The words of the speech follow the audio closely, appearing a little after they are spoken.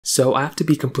So I have to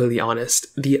be completely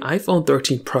honest, the iPhone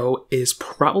 13 Pro is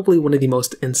probably one of the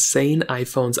most insane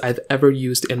iPhones I've ever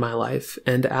used in my life.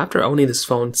 And after owning this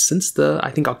phone since the,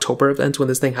 I think, October event when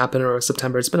this thing happened, or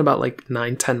September, it's been about like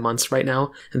 9-10 months right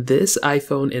now. This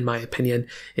iPhone, in my opinion,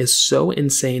 is so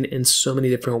insane in so many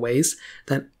different ways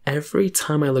that every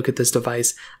time I look at this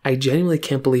device, I genuinely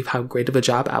can't believe how great of a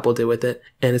job Apple did with it.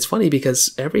 And it's funny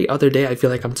because every other day I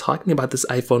feel like I'm talking about this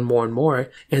iPhone more and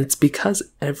more, and it's because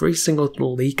every single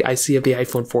leak I see of the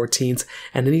iPhone 14s,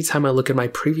 and anytime I look at my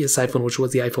previous iPhone, which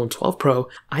was the iPhone 12 Pro,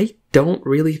 I don't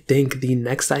really think the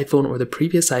next iPhone or the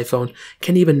previous iPhone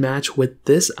can even match what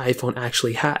this iPhone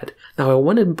actually had. Now, I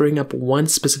want to bring up one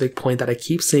specific point that I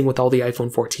keep seeing with all the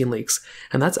iPhone 14 leaks,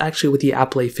 and that's actually with the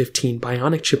Apple A15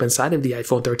 Bionic chip inside of the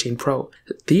iPhone 13 Pro.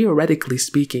 Theoretically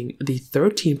speaking, the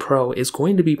 13 Pro is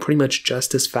going to be pretty much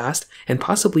just as fast and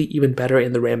possibly even better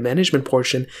in the RAM management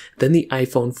portion than the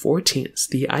iPhone 14s.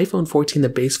 The iPhone 14, the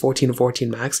base 14 and 14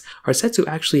 Max, are set to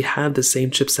actually have the same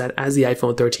chipset as the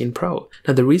iPhone 13 Pro.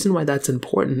 Now, the reason why that's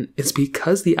important is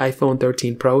because the iPhone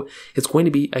 13 Pro is going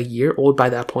to be a year old by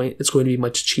that point. It's going to be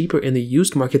much cheaper in the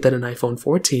used market than an iPhone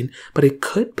 14, but it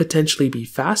could potentially be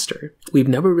faster. We've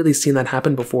never really seen that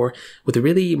happen before with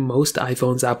really most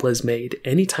iPhones Apple has made.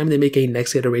 Anytime they make a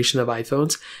next iteration of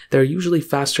iPhones, they're usually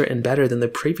faster and better than the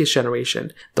previous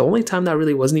generation. The only time that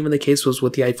really wasn't even the case was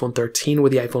with the iPhone 13, where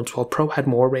the iPhone 12 Pro had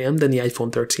more RAM than the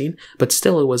iPhone 13, but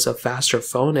still it was a faster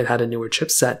phone. It had a newer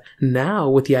chipset. Now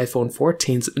with the iPhone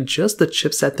 14s, just the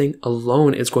chipset thing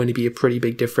alone is going to be a pretty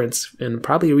big difference and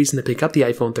probably a reason to pick up the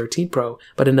iPhone 13 Pro.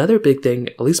 But another big thing,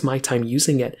 at least my time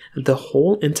using it, the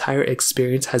whole entire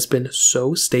experience has been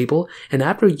so stable, and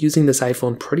after using this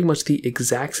iPhone pretty much the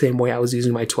exact same way I was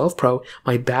using my 12 Pro,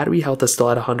 my battery health is still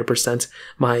at 100%.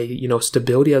 My,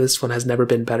 stability of this phone has never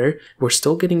been better. We're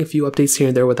still getting a few updates here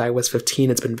and there with iOS 15.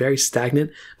 It's been very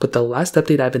stagnant, but the last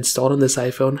update I've installed on this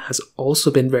iPhone has also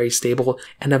been very stable,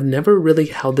 and I've never really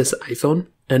held this iPhone.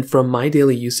 And from my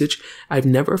daily usage, I've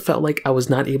never felt like I was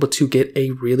not able to get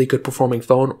a really good performing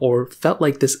phone, or felt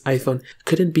like this iPhone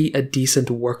couldn't be a decent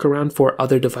workaround for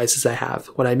other devices I have.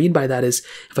 What I mean by that is,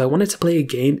 if I wanted to play a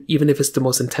game, even if it's the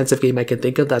most intensive game I can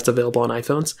think of that's available on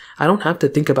iPhones, I don't have to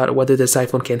think about whether this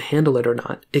iPhone can handle it or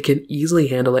not. It can easily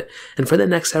handle it, and for the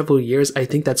next several years, I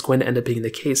think that's going to end up being the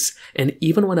case. And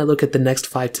even when I look at the next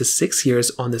 5 to 6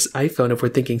 years on this iPhone, if we're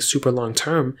thinking super long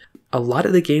term, a lot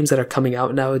of the games that are coming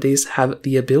out nowadays have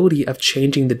the ability of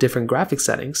changing the different graphic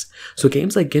settings. So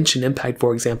games like Genshin Impact,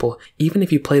 for example, even if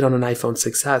you played on an iPhone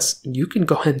 6s, you can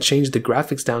go ahead and change the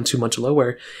graphics down to much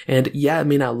lower. And yeah, it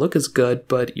may not look as good,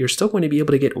 but you're still going to be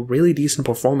able to get really decent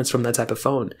performance from that type of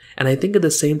phone. And I think of the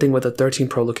same thing with the 13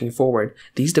 Pro looking forward.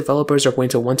 These developers are going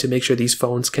to want to make sure these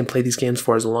phones can play these games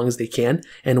for as long as they can.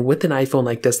 And with an iPhone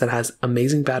like this that has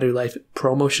amazing battery life,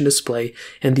 ProMotion display,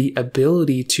 and the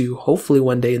ability to hopefully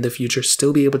one day in the future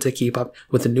still be able to keep up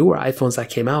with the newer iPhones that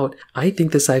came out, I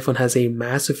think this iPhone has a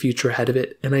massive future ahead of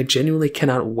it, and I genuinely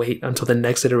cannot wait until the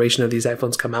next iteration of these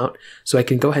iPhones come out so I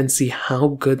can go ahead and see how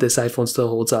good this iPhone still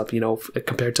holds up,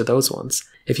 compared to those ones.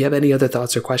 If you have any other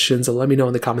thoughts or questions, let me know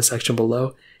in the comment section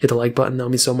below. Hit the like button, that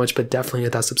would mean so much, but definitely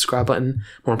hit that subscribe button.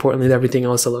 More importantly than everything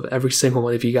else, I love every single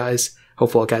one of you guys.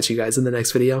 Hopefully I'll catch you guys in the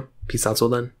next video. Peace out till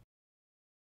then.